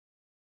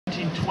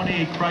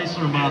1928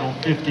 Chrysler Model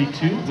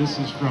 52. This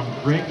is from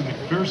Greg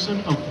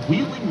McPherson of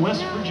Wheeling,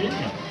 West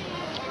Virginia.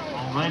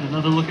 All right,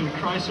 another look at the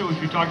Chrysler, which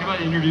we talked about,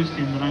 introduced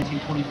in the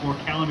 1924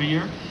 calendar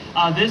year.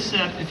 This,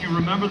 if you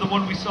remember the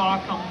one we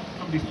saw come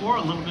before,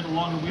 a little bit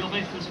along the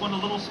wheelbase, this one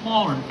a little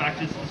smaller. In fact,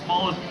 it's the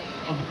smallest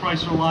of the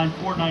Chrysler line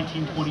for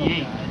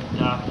 1928.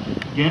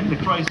 And again, the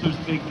Chrysler's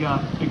big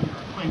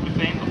claim to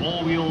fame,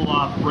 all-wheel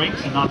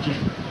brakes, and not just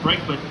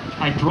brake, but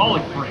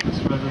hydraulic brakes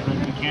rather than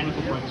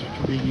mechanical brakes, which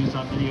are being used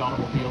on many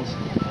automobiles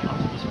up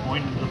to this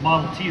point. And the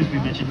Model T, as we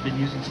mentioned, have been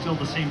using still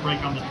the same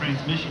brake on the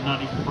transmission,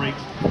 not even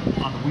brakes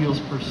on the wheels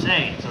per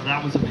se. So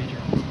that was a major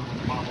improvement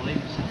with the Model 8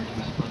 was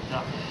introduced.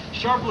 But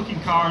sharp-looking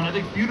car, and I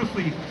think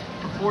beautifully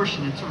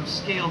proportioned and sort of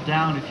scaled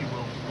down, if you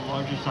will, from the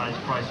larger size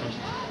Chryslers.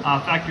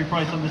 Factory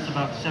price on this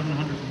about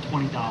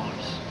 $720.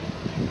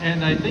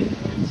 And I think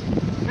it's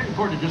very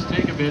important to just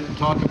take a bit and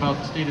talk about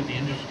the state of the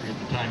industry at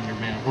the time here,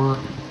 man. We're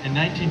in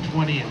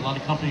 1920, a lot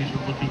of companies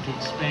are looking to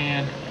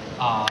expand.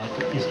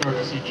 You start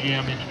to see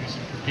GM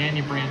introducing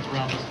companion brands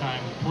around this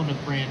time. The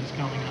Plymouth brand is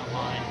coming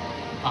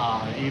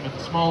online. Even the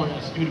smaller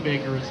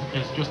Studebaker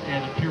has just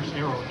added Pierce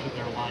Arrow to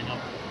their lineup.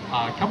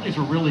 Companies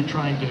are really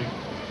trying to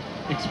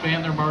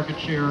expand their market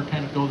share,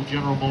 kind of go the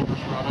General Motors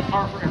route, a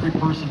car for every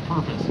person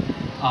purpose.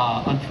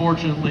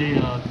 Unfortunately,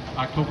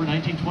 October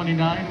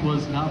 1929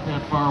 was not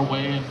that far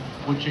away and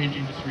would change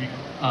industry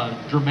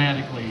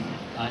dramatically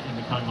in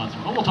the coming months.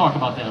 But we'll talk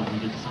about that when we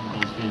get to some of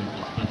those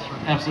vehicles. But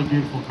absolutely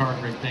beautiful car,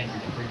 Greg. Thank you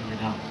for bringing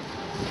it out.